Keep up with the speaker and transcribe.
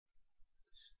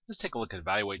Let's take a look at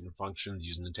evaluating functions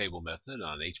using the table method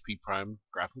on an HP prime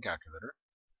graphing calculator.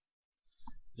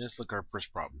 Let's look at our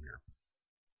first problem here.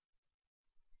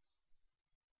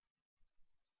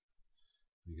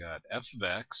 We got f of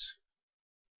x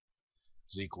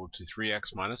is equal to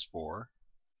 3x minus 4,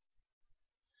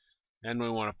 and we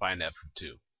want to find f of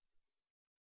 2.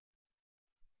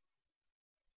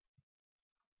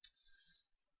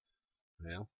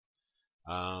 Well,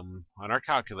 on our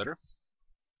calculator,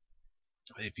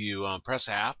 if you press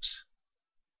apps,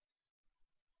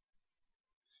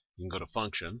 you can go to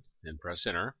function and press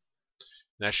enter.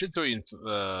 And I should throw you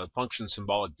in function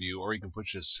symbolic view, or you can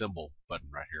push this symbol button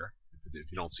right here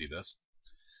if you don't see this.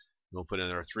 We'll put in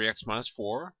there 3x minus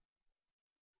 4.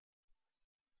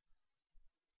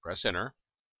 Press enter.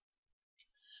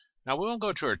 Now we won't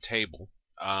go to our table.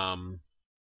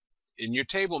 In your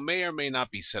table may or may not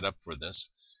be set up for this,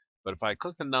 but if I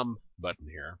click the num button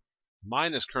here,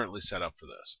 mine is currently set up for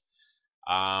this.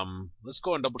 Let's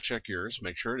go and double check yours,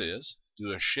 make sure it is.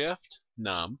 Do a shift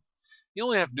num. You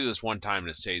only have to do this one time and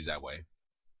it stays that way.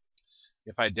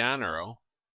 If I down arrow,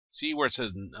 see where it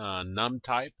says num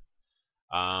type?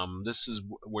 This is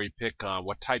where you pick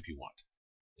what type you want.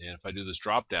 And if I do this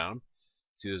drop down,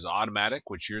 see there's automatic,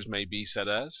 which yours may be set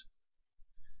as,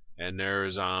 and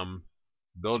there's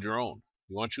build your own.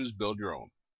 You want to choose build your own.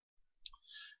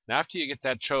 Now after you get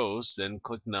that chose, then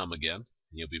click num again, and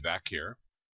you'll be back here.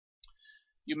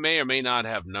 You may or may not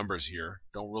have numbers here.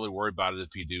 Don't really worry about it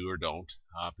if you do or don't,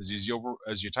 because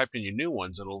as you type in your new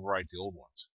ones, it'll overwrite the old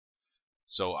ones.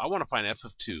 So I want to find f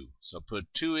of 2. So put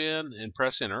 2 in and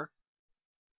press enter,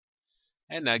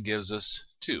 and that gives us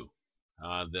 2.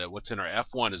 What's in our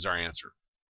f1 is our answer.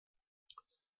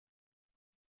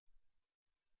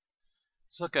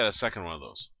 Let's look at a second one of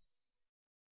those.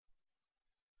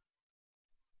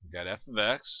 We've got f of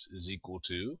x is equal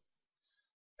to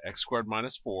x squared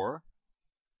minus 4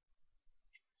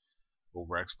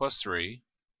 over x plus 3.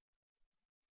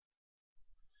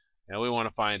 And we want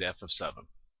to find f of 7.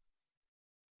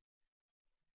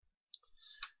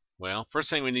 Well, first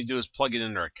thing we need to do is plug it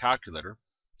into our calculator.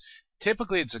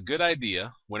 Typically, it's a good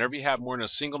idea, whenever you have more than a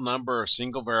single number or a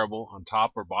single variable on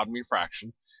top or bottom of your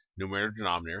fraction, numerator,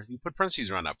 denominator, you put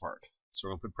parentheses around that part. So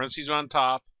we're going to put parentheses on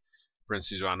top,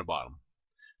 parentheses around the bottom.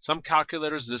 Some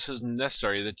calculators, this isn't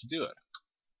necessary that you do it.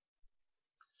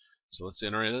 So let's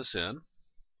enter this in.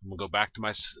 We'll go back to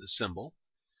my symbol.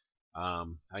 I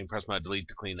can press my delete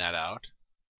to clean that out.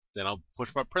 Then I'll push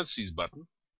my parentheses button,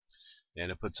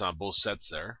 and it puts on both sets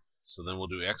there. So then we'll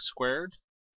do x squared.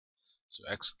 So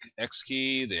x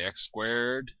key, the x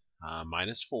squared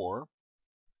minus 4.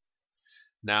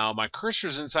 Now my cursor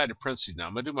is inside the parentheses. Now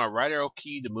I'm going to do my right arrow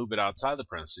key to move it outside the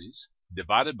parentheses,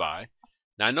 divided by.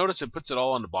 Now notice it puts it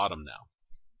all on the bottom now.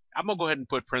 I'm going to go ahead and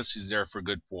put parentheses there for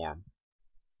good form.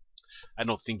 I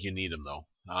don't think you need them though.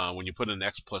 When you put in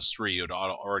x plus 3, it would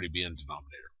already be in the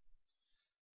denominator.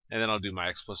 And then I'll do my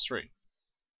x plus 3.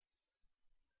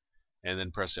 And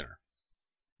then press enter.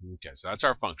 Okay, so that's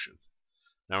our function.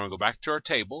 Now we're going to go back to our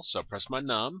table, so I press my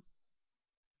num.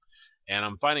 And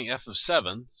I'm finding f of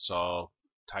 7, so I'll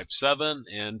type 7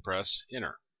 and press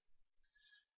enter.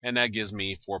 And that gives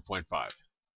me 4.5.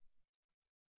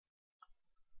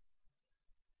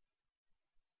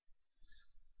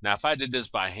 Now if I did this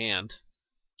by hand,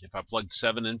 if I plugged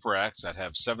 7 in for x, I'd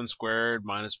have 7 squared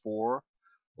minus 4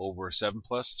 over 7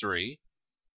 plus 3.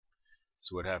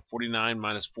 So we'd have 49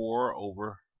 minus 4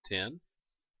 over 10.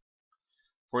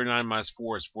 49 minus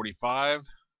 4 is 45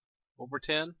 over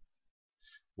 10,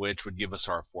 which would give us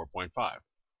our 4.5.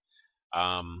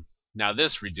 Now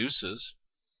this reduces.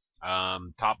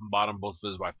 Top and bottom both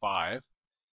divided by 5,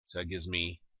 so that gives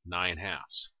me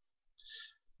 9/2.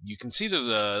 You can see there's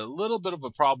a little bit of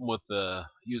a problem with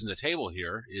using the table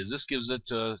here, is this gives it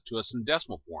to us in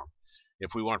decimal form.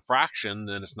 If we want fraction,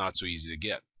 then it's not so easy to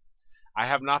get. I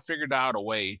have not figured out a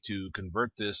way to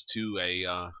convert this to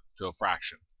a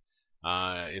fraction.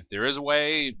 If there is a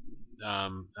way,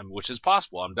 which is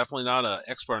possible, I'm definitely not an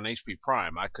expert on HP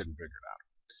prime, I couldn't figure it out.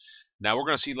 Now we're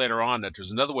going to see later on that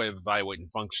there's another way of evaluating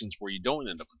functions where you don't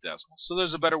end up with decimals. So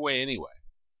there's a better way anyway.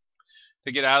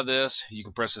 To get out of this, you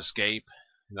can press escape,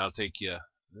 and that'll take you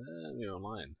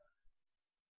online.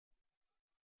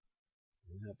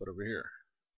 Put over here.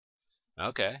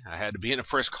 Okay, I had to be in the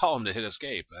first column to hit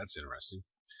escape. That's interesting.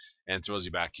 And it throws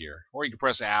you back here. Or you can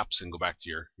press apps and go back to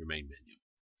your main menu.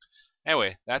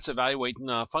 Anyway, that's evaluating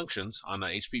functions on the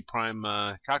HP prime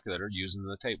calculator using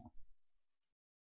the table.